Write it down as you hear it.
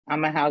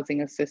I'm a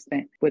housing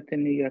assistant with the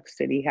New York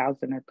City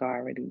Housing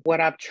Authority.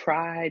 What I've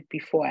tried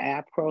before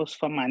Apos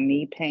for my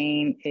knee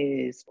pain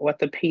is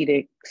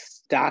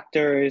orthopedics,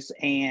 doctors,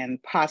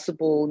 and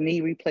possible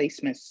knee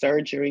replacement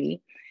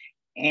surgery.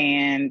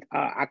 And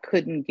I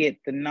couldn't get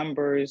the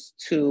numbers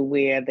to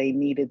where they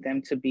needed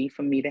them to be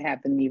for me to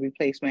have the knee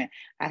replacement.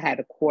 I had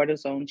a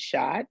cortisone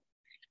shot.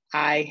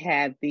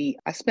 I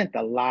spent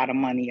a lot of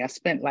money. I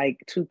spent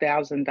like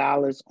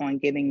 $2,000 on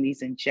getting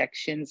these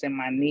injections in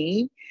my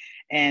knee,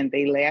 and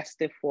they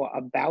lasted for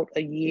about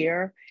a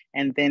year,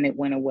 and then it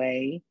went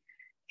away.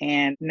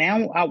 And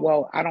now, I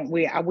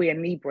wear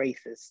knee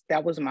braces.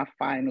 That was my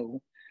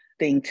final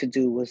thing to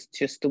do, was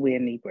just to wear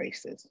knee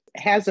braces.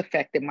 It has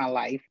affected my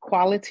life.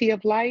 Quality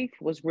of life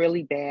was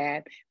really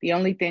bad. The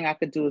only thing I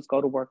could do is go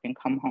to work and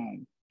come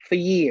home for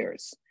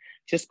years.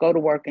 Just go to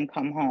work and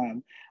come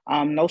home.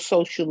 No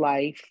social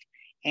life.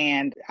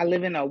 And I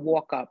live in a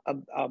walk-up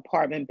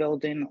apartment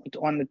building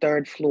on the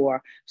third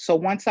floor. So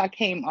once I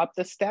came up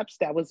the steps,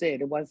 that was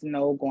it. It was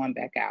no going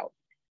back out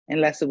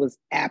unless it was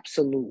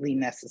absolutely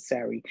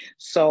necessary.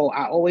 So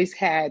I always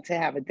had to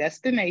have a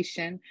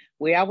destination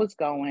where I was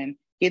going,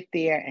 get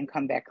there and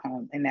come back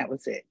home. And that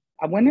was it.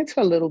 I went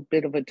into a little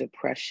bit of a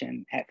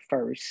depression at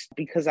first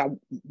because I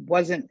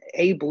wasn't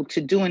able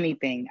to do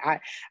anything. I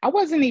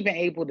wasn't even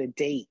able to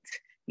date.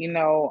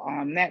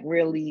 That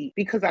really,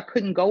 because I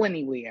couldn't go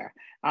anywhere.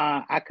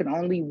 I could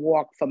only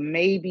walk for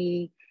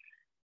maybe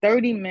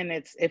 30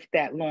 minutes, if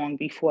that long,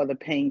 before the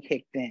pain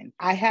kicked in.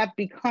 I have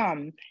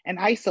become an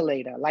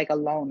isolator, like a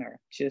loner,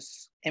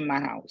 just in my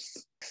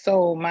house.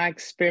 So my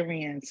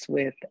experience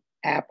with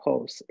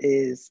Apos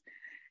is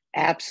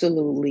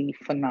absolutely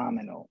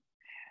phenomenal.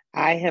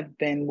 I have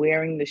been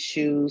wearing the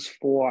shoes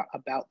for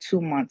about 2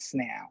 months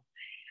now.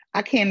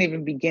 I can't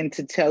even begin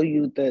to tell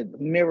you the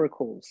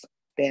miracles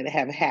that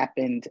have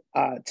happened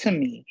to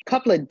me. A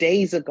couple of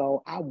days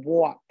ago, I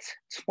walked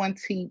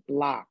 20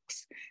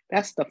 blocks.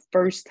 That's the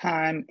first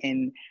time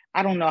in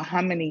I don't know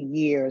how many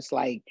years,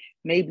 like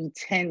maybe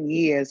 10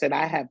 years, that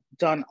I have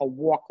done a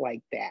walk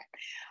like that.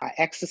 I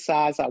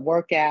exercise, I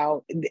work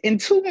out. In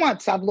 2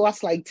 months, I've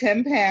lost like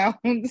 10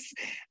 pounds.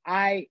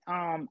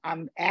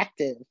 I'm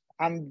active.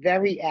 I'm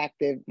very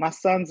active. My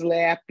sons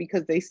laugh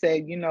because they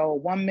said,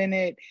 1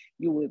 minute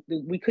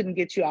we couldn't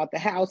get you out the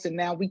house, and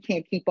now we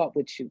can't keep up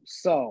with you.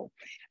 So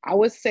I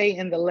would say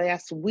in the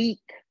last week,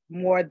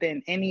 more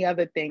than any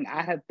other thing,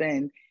 I have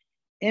been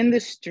in the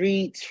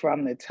streets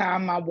from the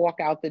time I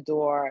walk out the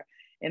door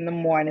in the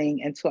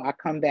morning until I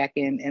come back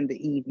in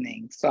the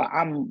evening. So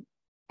I'm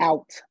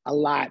out a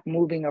lot,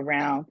 moving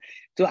around.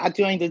 I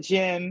joined the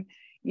gym.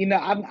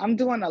 I'm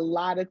doing a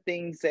lot of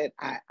things that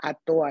I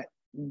thought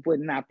would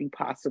not be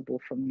possible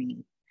for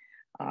me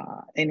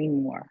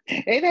anymore.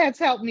 It has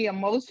helped me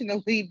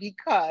emotionally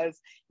because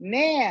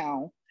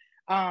now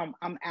I'm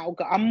out.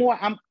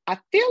 I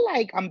feel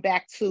like I'm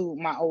back to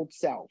my old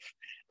self.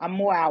 I'm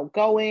more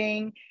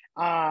outgoing.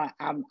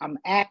 I'm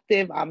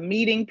active. I'm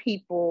meeting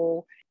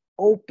people,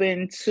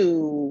 open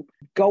to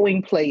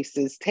going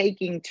places,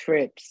 taking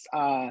trips,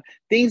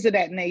 things of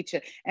that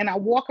nature. And I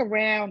walk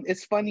around.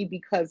 It's funny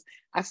because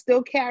I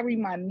still carry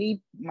my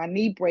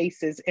knee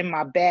braces in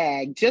my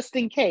bag just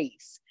in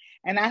case.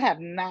 And I have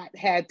not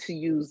had to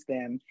use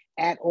them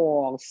at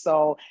all.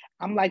 So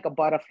I'm like a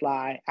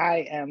butterfly. I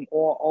am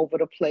all over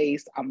the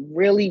place. I'm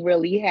really,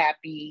 really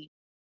happy.